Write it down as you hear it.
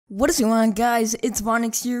What is going on, guys? It's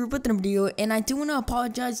Vonix here with another video, and I do want to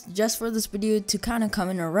apologize just for this video to kind of come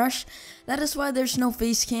in a rush. That is why there's no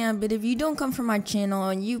face cam, but if you don't come from my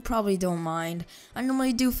channel, you probably don't mind. I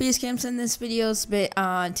normally do face cams in these videos, but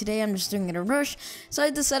today I'm just doing it in a rush, so I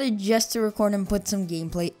decided just to record and put some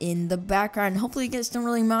gameplay in the background. Hopefully you guys don't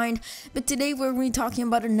really mind, but today we're going to be talking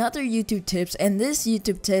about another YouTube tips, and this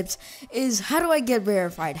YouTube tips is how do I get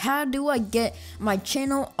verified? How do I get my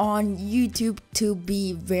channel on YouTube to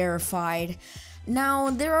be verified? Now,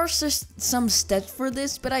 there are some steps for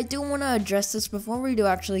this, but I do want to address this before we do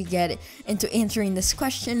actually get into answering this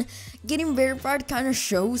question. Getting verified kind of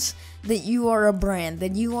shows that you are a brand,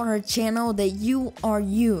 that you are a channel, that you are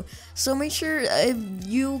you. So make sure if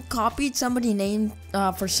you copied somebody's name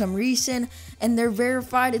for some reason and they're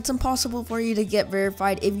verified, it's impossible for you to get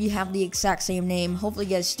verified if you have the exact same name. Hopefully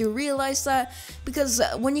you guys do realize that, because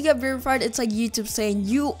when you get verified, it's like YouTube saying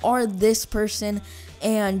you are this person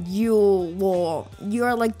and you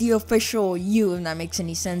are like the official you, if that makes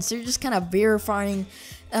any sense. They're just kind of verifying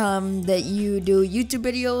that you do YouTube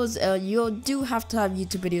videos. You do have to have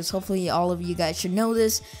YouTube videos. Hopefully all of you guys should know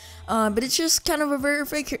this, but it's just kind of a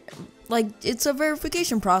verification, like it's a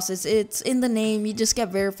verification process. It's in the name. You just get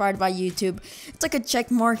verified by YouTube. It's like a check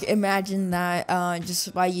mark. Imagine that,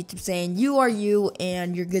 just by YouTube saying you are you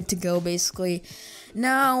and you're good to go, basically.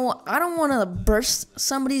 Now, I don't want to burst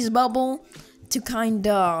somebody's bubble to kind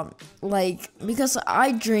of like, because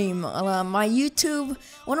I dream my YouTube,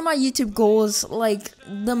 one of my YouTube goals, like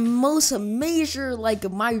the most major, like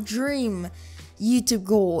my dream YouTube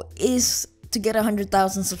goal is to get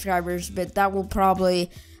 100,000 subscribers, but that will probably,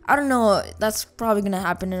 I don't know, that's probably gonna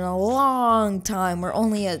happen in a long time. We're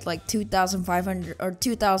only at like 2,500 or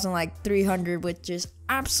 2,300, which is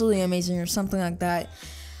absolutely amazing, or something like that,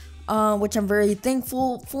 which I'm very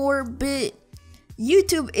thankful for. But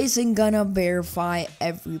YouTube isn't gonna verify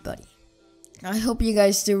everybody. I hope you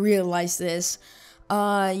guys do realize this.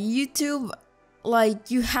 YouTube,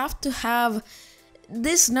 like, you have to have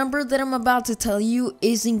this number that I'm about to tell you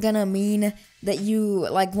isn't gonna mean that you,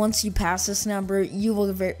 like, once you pass this number, you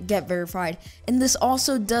will get verified. And this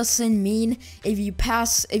also doesn't mean if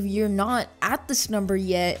you're not at this number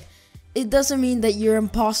yet, it doesn't mean that you're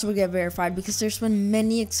impossible to get verified, because there's been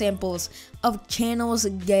many examples of channels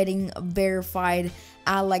getting verified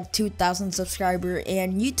at like 2,000 subscribers,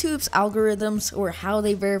 and YouTube's algorithms, or how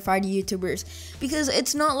they verified YouTubers, because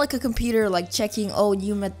it's not like a computer like checking, oh,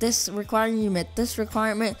 you met this requirement, you met this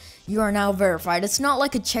requirement, you are now verified. It's not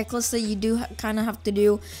like a checklist that you do kind of have to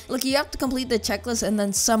do. Like, you have to complete the checklist and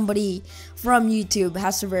then somebody from YouTube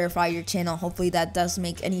has to verify your channel. Hopefully that does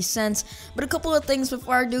make any sense. But a couple of things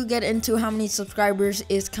before I do get into how many subscribers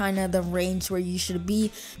is kind of the range where you should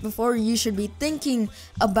be before you should be thinking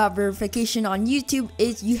about verification on YouTube,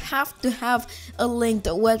 is you have to have a linked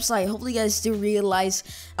website. Hopefully you guys do realize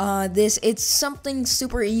this. It's something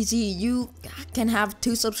super easy. You can have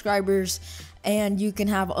 2 subscribers and you can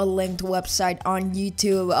have a linked website on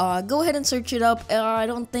YouTube. Go ahead and search it up. I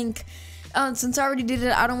don't think, since I already did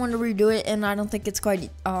it, I don't want to redo it, and I don't think it's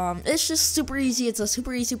quite, it's just super easy. It's a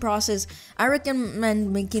super easy process. I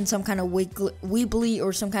recommend making some kind of Weebly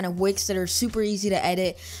or some kind of Wix that are super easy to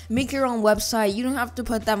edit. Make your own website. You don't have to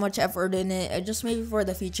put that much effort in it. Just maybe for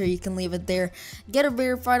the future, you can leave it there. Get it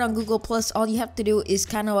verified on Google+. All you have to do is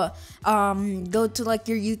kind of go to like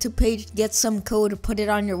your YouTube page, get some code, put it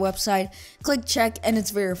on your website, click check, and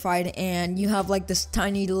it's verified, and you have like this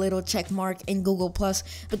tiny little check mark in Google+,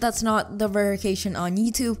 but that's not the verification on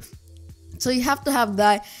YouTube. So you have to have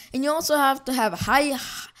that, and you also have to have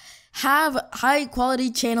high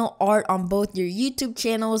quality channel art on both your YouTube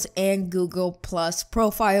channels and Google+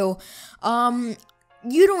 profile.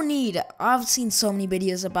 You don't need, I've seen so many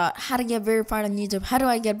videos about how to get verified on YouTube. How do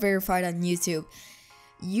I get verified on YouTube?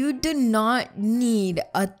 You do not need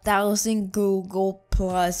 1,000 Google+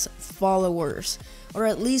 followers, or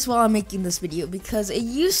at least while I'm making this video, because it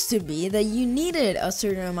used to be that you needed a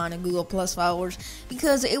certain amount of Google+ followers,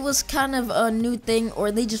 because it was kind of a new thing,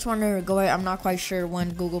 or they just wanted to go out. I'm not quite sure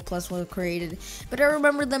when Google+ was created, but I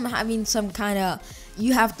remember them having some kind of,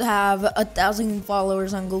 you have to have 1,000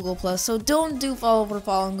 followers on Google+. So don't do follow for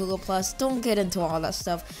follow on Google+. Don't get into all that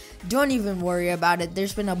stuff. Don't even worry about it.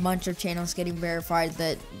 There's been a bunch of channels getting verified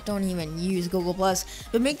that don't even use Google+.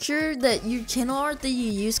 But make sure that your channel art that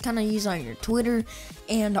you use, kind of use on your Twitter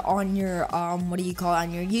and on your what do you call it,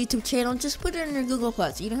 on your YouTube channel, just put it in your Google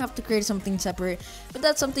Plus. You don't have to create something separate, but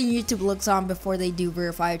that's something YouTube looks on before they do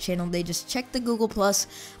verify a channel. They just check the Google Plus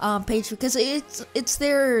page, because it's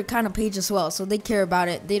their kind of page as well, so they care about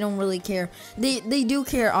it. They don't really care. They do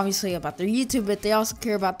care obviously about their YouTube, but they also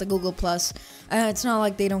care about the Google Plus. It's not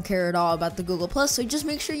like they don't care at all about the Google Plus. So just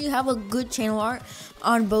make sure you have a good channel art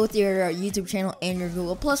on both your YouTube channel and your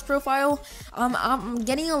Google Plus profile. I'm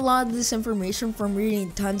getting a lot of this information from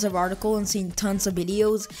reading tons of articles and seeing tons of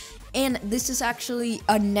videos, and this is actually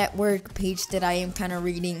a network page that I am kind of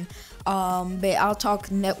reading. But I'll talk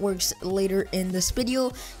networks later in this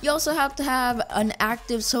video. You also have to have an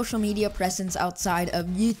active social media presence outside of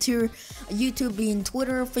YouTube being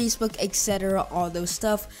Twitter, Facebook, etc., all those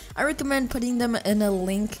stuff. I recommend putting them in a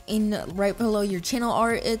link in right below your channel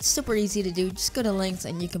art. It's super easy to do. Just go to links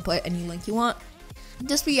and you can put any link you want.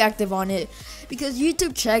 Just be active on it, because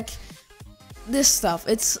YouTube check this stuff.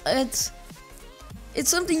 It's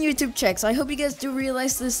something YouTube checks. I hope you guys do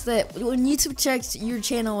realize this, that when YouTube checks your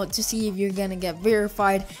channel to see if you're gonna get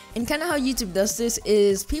verified, and kind of how YouTube does this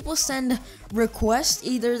is people send requests.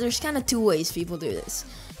 Either there's kind of two ways people do this.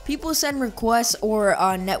 People send requests, or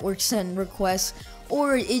networks send requests,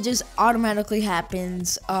 or it just automatically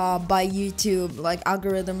happens by YouTube, like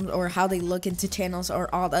algorithms or how they look into channels or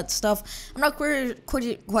all that stuff. I'm not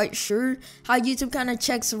quite sure how YouTube kind of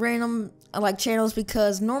checks random channels,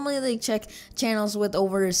 because normally they check channels with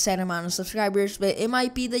over a set amount of subscribers, but it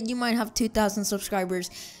might be that you might have 2,000 subscribers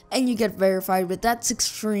and you get verified, but that's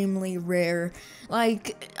extremely rare.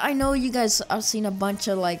 Like, I know you guys have seen a bunch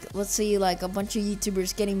of let's say a bunch of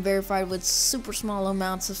YouTubers getting verified with super small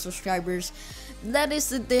amounts of subscribers. That is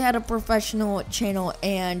that they had a professional channel,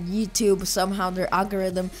 and YouTube somehow, their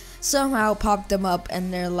algorithm somehow popped them up,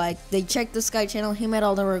 and they're like, they checked this guy channel, he met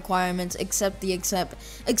all the requirements except the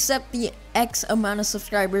X amount of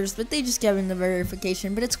subscribers, but they just gave him the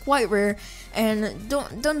verification. But it's quite rare, and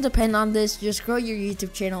don't depend on this. Just grow your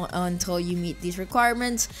YouTube channel until you meet these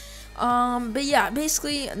requirements. But yeah,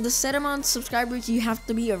 basically the set amount of subscribers you have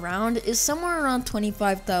to be around is somewhere around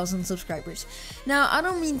 25,000 subscribers. Now, I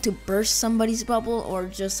don't mean to burst somebody's bubble, or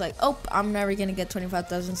just like, oh, I'm never gonna get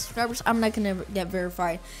 25,000 subscribers, I'm not gonna get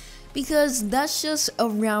verified, because that's just a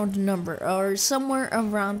round number, or somewhere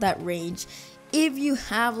around that range. If you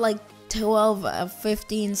have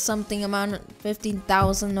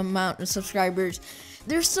 15,000 amount of subscribers,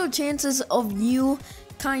 there's still chances of you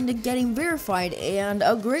kind of getting verified. And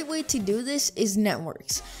a great way to do this is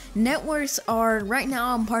networks. Networks are, right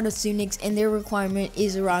now I'm part of Vonix, and their requirement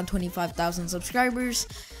is around 25,000 subscribers.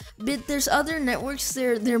 But there's other networks,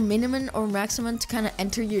 their minimum or maximum to kind of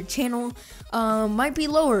enter your channel might be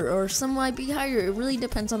lower, or some might be higher. It really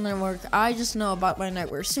depends on the network. I just know about my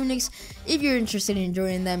network, Vonix. If you're interested in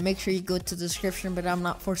joining them, make sure you go to the description, but I'm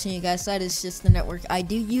not forcing you guys. That is just the network I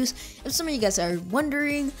do use, if some of you guys are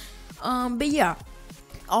wondering. But yeah,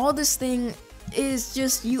 all this thing is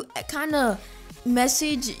just, you kind of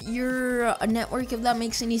message your network, if that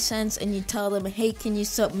makes any sense, and you tell them, hey, can you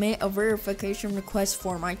submit a verification request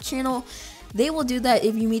for my channel? They will do that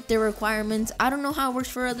if you meet their requirements. I don't know how it works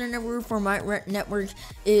for other network. For my network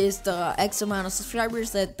is the X amount of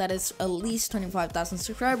subscribers, that is at least 25,000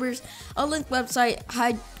 subscribers, a link website,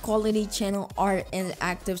 high quality channel art, and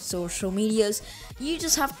active social medias. You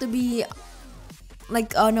just have to be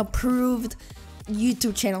an approved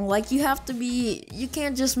YouTube channel. You have to be, you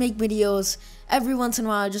can't just make videos every once in a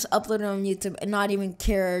while, just upload it on YouTube and not even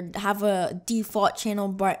care, have a default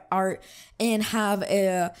channel art, and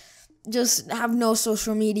just have no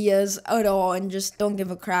social medias at all, and just don't give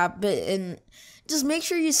a crap. And just make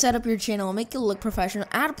sure you set up your channel, make it look professional,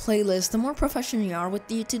 add a playlist. The more professional you are with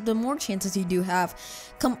YouTube, the more chances you do have.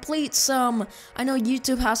 Complete some, I know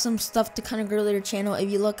YouTube has some stuff to kind of grow their channel. If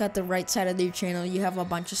you look at the right side of their channel, you have a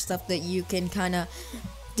bunch of stuff that you can kind of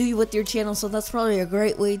do with your channel, so that's probably a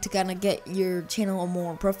great way to kind of get your channel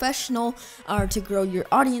more professional, or to grow your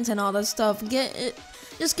audience and all that stuff.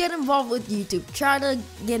 Just get involved with YouTube. Try to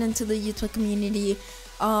get into the YouTube community.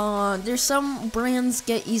 There's some brands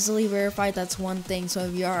get easily verified, that's one thing. So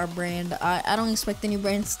if you are a brand, I don't expect any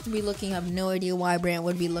brands to be looking. I have no idea why a brand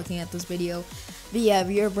would be looking at this video, but yeah, if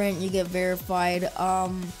you're a brand, you get verified.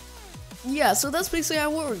 Yeah, so that's basically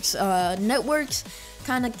how it works. Networks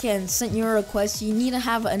kind of can send you a request. You need to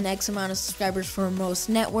have an X amount of subscribers for most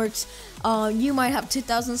networks. You might have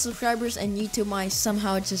 2,000 subscribers, and YouTube might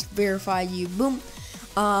somehow just verify you. Boom.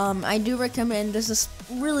 I do recommend, this is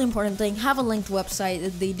really important thing, have a linked website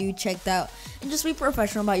that they do check out, and just be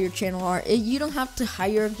professional about your channel art. You don't have to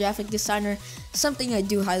hire a graphic designer, something I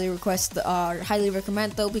do highly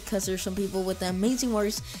recommend though, because there's some people with amazing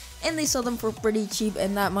works and they sell them for pretty cheap,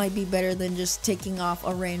 and that might be better than just taking off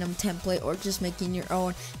a random template or just making your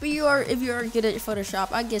own. But if you are good at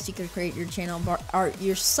Photoshop, I guess you could create your channel art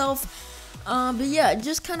yourself. But yeah,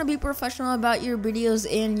 just kind of be professional about your videos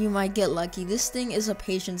and you might get lucky. This thing is a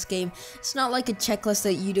patience game. It's not like a checklist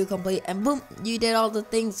that you do complete and boom, you did all the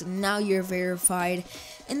things, now you're verified.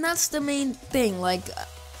 And that's the main thing, like,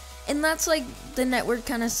 and that's like the network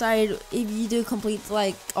kind of side. If you do complete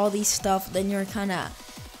like all these stuff, then you're kind of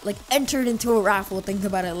like entered into a raffle, think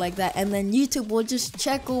about it like that. And then YouTube will just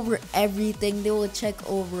check over everything. They will check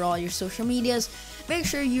over all your social medias, make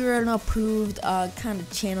sure you're an approved kind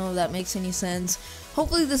of channel, if that makes any sense.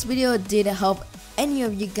 Hopefully this video did help any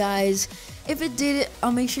of you guys. If it did,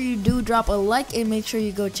 make sure you do drop a like and make sure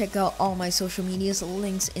you go check out all my social medias,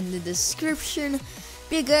 links in the description.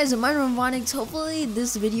 But yeah guys, I'm Vonix. Hopefully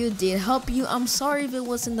this video did help you. I'm sorry if it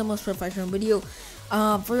wasn't the most professional video.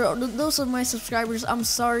 For those of my subscribers, I'm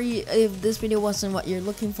sorry if this video wasn't what you're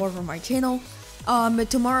looking for from my channel. But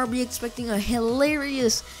tomorrow I'll be expecting a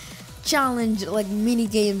hilarious challenge, like mini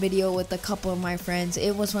game video with a couple of my friends.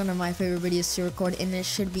 It was one of my favorite videos to record and it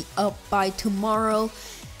should be up by tomorrow.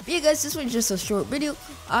 But yeah guys, this was just a short video.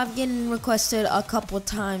 I've getting requested a couple of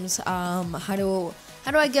times how do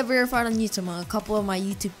I get verified on YouTube, a couple of my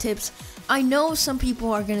YouTube tips. I know some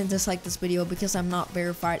people are gonna dislike this video because I'm not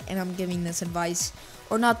verified and I'm giving this advice,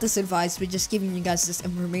 or not this advice, but just giving you guys this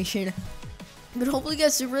information. But hopefully you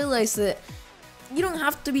guys do realize that you don't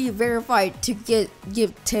have to be verified to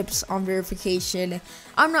give tips on verification.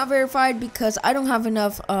 I'm not verified because I don't have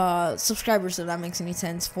enough subscribers, if that makes any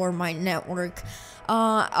sense, for my network.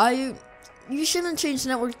 You shouldn't change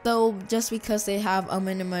network though, just because they have a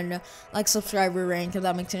minimum like subscriber rank, if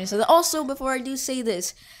that makes any sense. Also, before I do say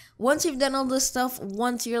this, once you've done all this stuff,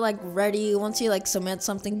 once you're like ready, once you like submit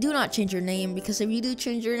something, do not change your name, because if you do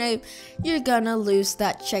change your name, you're gonna lose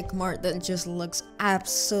that check mark that just looks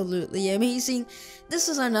absolutely amazing. This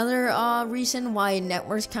is another reason why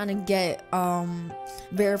networks kind of get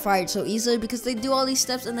verified so easily, because they do all these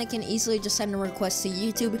steps and they can easily just send a request to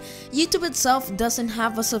YouTube. YouTube itself doesn't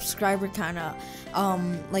have a subscriber kind of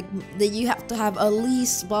like that you have to have at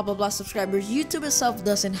least blah blah blah subscribers. YouTube itself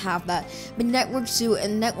doesn't have that, but networks do,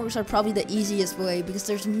 and networks are probably the easiest way because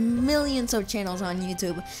there's millions of channels on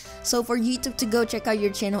YouTube. So for YouTube to go check out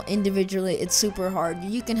your channel individually, it's super hard.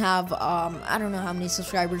 You can have I don't know how many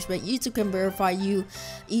subscribers, but YouTube can verify you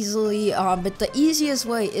easily. But the easiest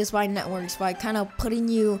way is by networks, by kind of putting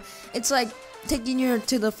you, it's like taking you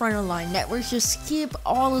to the front of the line. Networks just skip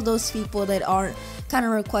all of those people that aren't kind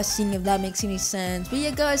of requesting, if that makes any sense. But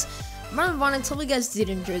yeah guys, I'm Vonix. Hope you guys did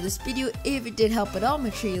enjoy this video. If it did help at all,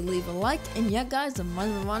 make sure you leave a like. And yeah guys, I'm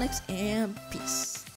Vonix, and peace.